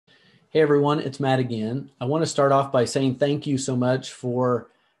Hey everyone, it's Matt again. I want to start off by saying thank you so much for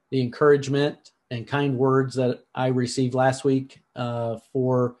the encouragement and kind words that I received last week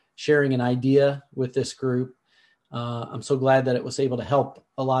for sharing an idea with this group. I'm so glad that it was able to help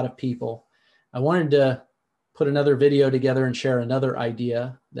a lot of people. I wanted to put another video together and share another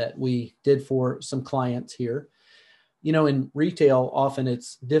idea that we did for some clients here. You know, in retail, often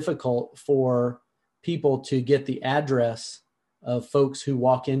it's difficult for people to get the address of folks who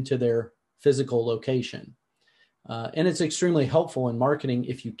walk into their physical location. And it's extremely helpful in marketing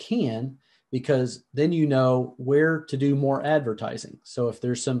if you can, because then you know where to do more advertising. So if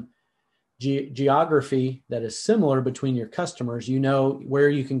there's some geography that is similar between your customers, you know where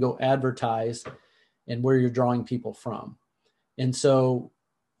you can go advertise and where you're drawing people from. And so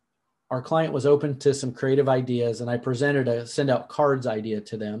our client was open to some creative ideas, and I presented a send out cards idea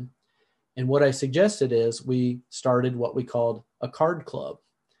to them. And what I suggested is we started what we called a card club.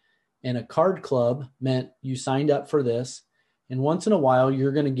 And a card club meant you signed up for this, and once in a while,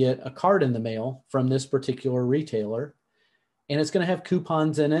 you're going to get a card in the mail from this particular retailer, and it's going to have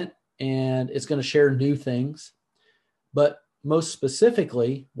coupons in it, and it's going to share new things. But most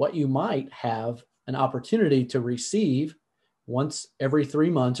specifically, what you might have an opportunity to receive once every 3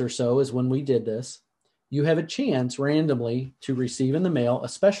 months or so is when we did this. You have a chance randomly to receive in the mail a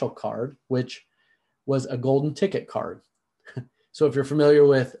special card, which was a golden ticket card. So if you're familiar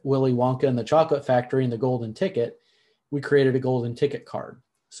with Willy Wonka and the Chocolate Factory and the golden ticket, we created a golden ticket card.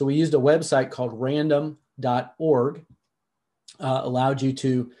 So we used a website called random.org, allowed you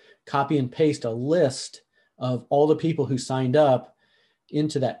to copy and paste a list of all the people who signed up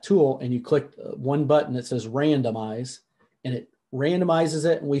into that tool, and you click one button that says randomize, and it randomizes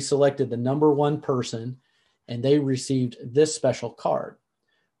it, and we selected the number one person, and they received this special card.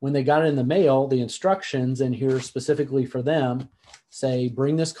 When they got it in the mail, the instructions in here specifically for them say,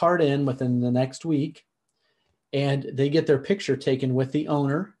 bring this card in within the next week, and they get their picture taken with the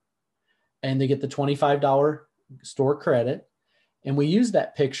owner, and they get the $25 store credit. And we use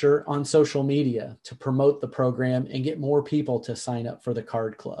that picture on social media to promote the program and get more people to sign up for the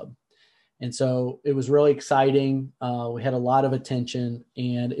card club. And so it was really exciting. We had a lot of attention,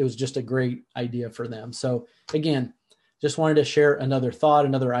 and it was just a great idea for them. So again, just wanted to share another thought,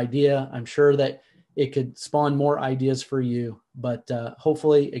 another idea. I'm sure that it could spawn more ideas for you, but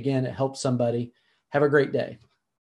hopefully, again, it helps somebody. Have a great day.